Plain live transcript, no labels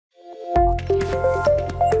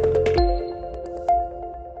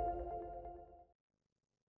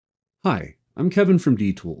I'm Kevin from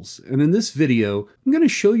D-Tools, and in this video, I'm going to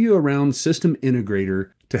show you around System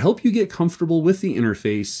Integrator to help you get comfortable with the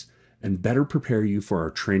interface and better prepare you for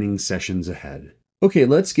our training sessions ahead. Okay,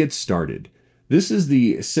 let's get started. This is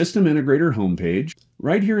the System Integrator homepage.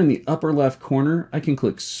 Right here in the upper left corner, I can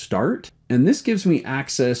click Start, and this gives me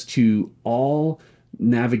access to all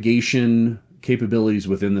navigation capabilities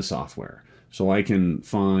within the software. So I can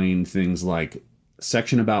find things like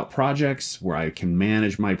section about projects where I can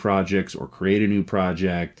manage my projects or create a new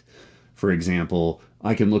project. For example,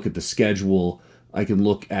 I can look at the schedule, I can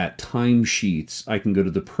look at timesheets, I can go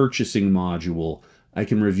to the purchasing module, I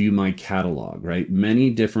can review my catalog, right?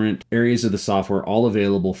 Many different areas of the software all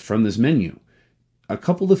available from this menu. A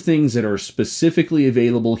couple of things that are specifically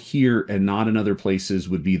available here and not in other places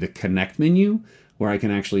would be the connect menu, where I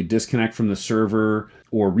can actually disconnect from the server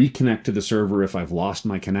or reconnect to the server if I've lost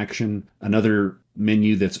my connection. Another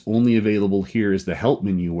menu that's only available here is the help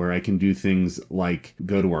menu, where I can do things like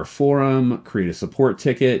go to our forum, create a support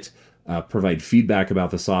ticket, provide feedback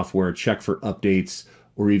about the software, check for updates,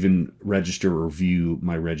 or even register or view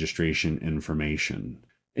my registration information.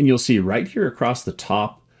 And you'll see right here across the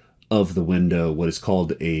top of the window what is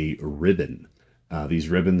called a ribbon. These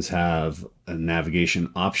ribbons have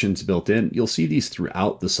navigation options built in. You'll see these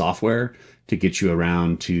throughout the software to get you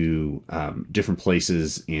around to different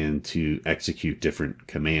places and to execute different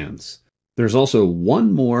commands. There's also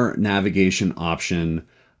one more navigation option.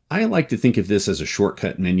 I like to think of this as a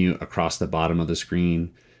shortcut menu across the bottom of the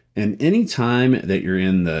screen. And anytime that you're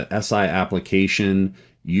in the SI application,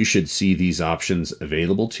 you should see these options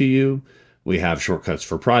available to you. We have shortcuts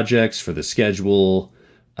for projects, for the schedule,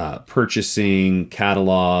 purchasing,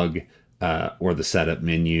 catalog, or the setup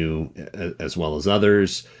menu, as well as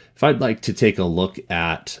others. If I'd like to take a look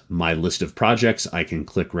at my list of projects, I can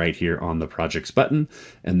click right here on the Projects button,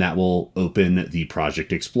 and that will open the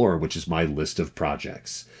Project Explorer, which is my list of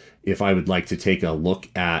projects. If I would like to take a look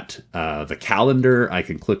at the calendar, I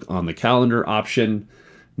can click on the calendar option.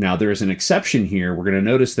 Now there is an exception here. We're going to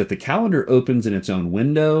notice that the calendar opens in its own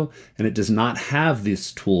window, and it does not have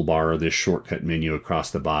this toolbar or this shortcut menu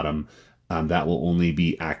across the bottom. That will only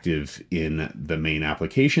be active in the main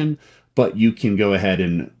application, but you can go ahead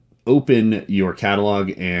and open your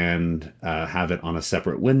catalog and have it on a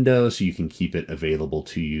separate window so you can keep it available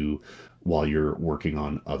to you while you're working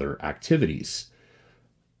on other activities.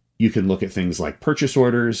 You can look at things like purchase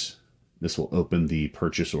orders. This will open the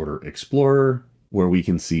Purchase Order Explorer, where we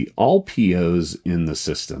can see all POs in the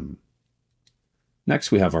system.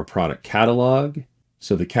 Next, we have our product catalog.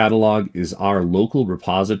 So the catalog is our local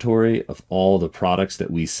repository of all the products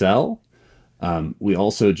that we sell. We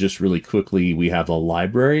also just really quickly, we have a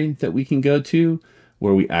library that we can go to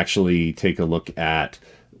where we actually take a look at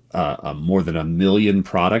more than 1 million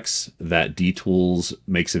products that D-Tools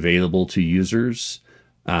makes available to users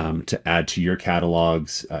to add to your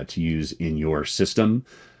catalogs to use in your system,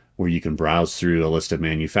 where you can browse through a list of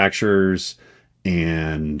manufacturers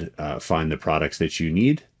and find the products that you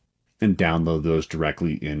need and download those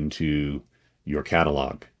directly into your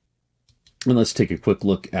catalog. And let's take a quick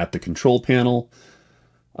look at the control panel.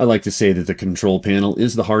 I like to say that the control panel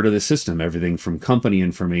is the heart of the system. Everything from company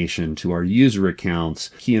information to our user accounts,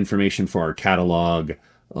 key information for our catalog,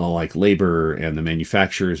 like labor and the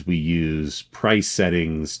manufacturers we use, price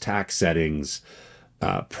settings, tax settings,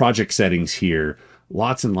 project settings here.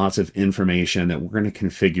 Lots and lots of information that we're going to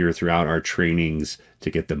configure throughout our trainings to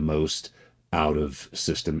get the most out of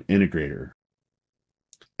System Integrator.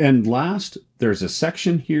 And last, there's a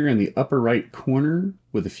section here in the upper right corner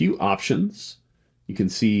with a few options. You can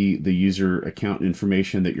see the user account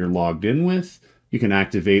information that you're logged in with. You can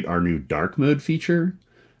activate our new dark mode feature.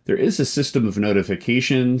 There is a system of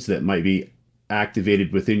notifications that might be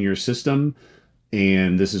activated within your system,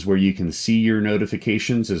 and this is where you can see your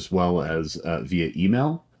notifications as well as via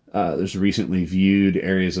email. There's recently viewed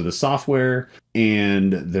areas of the software,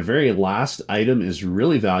 and the very last item is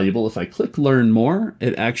really valuable. If I click Learn More,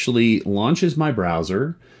 it actually launches my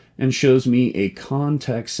browser and shows me a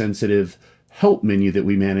context-sensitive help menu that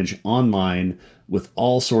we manage online with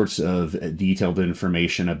all sorts of detailed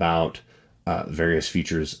information about various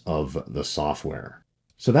features of the software.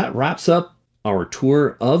 So that wraps up our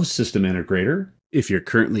tour of System Integrator. If you're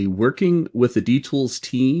currently working with the D-Tools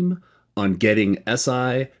team on getting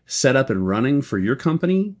SI set up and running for your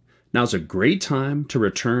company, now's a great time to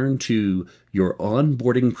return to your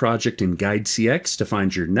onboarding project in Guide CX to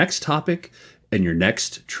find your next topic and your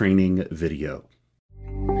next training video.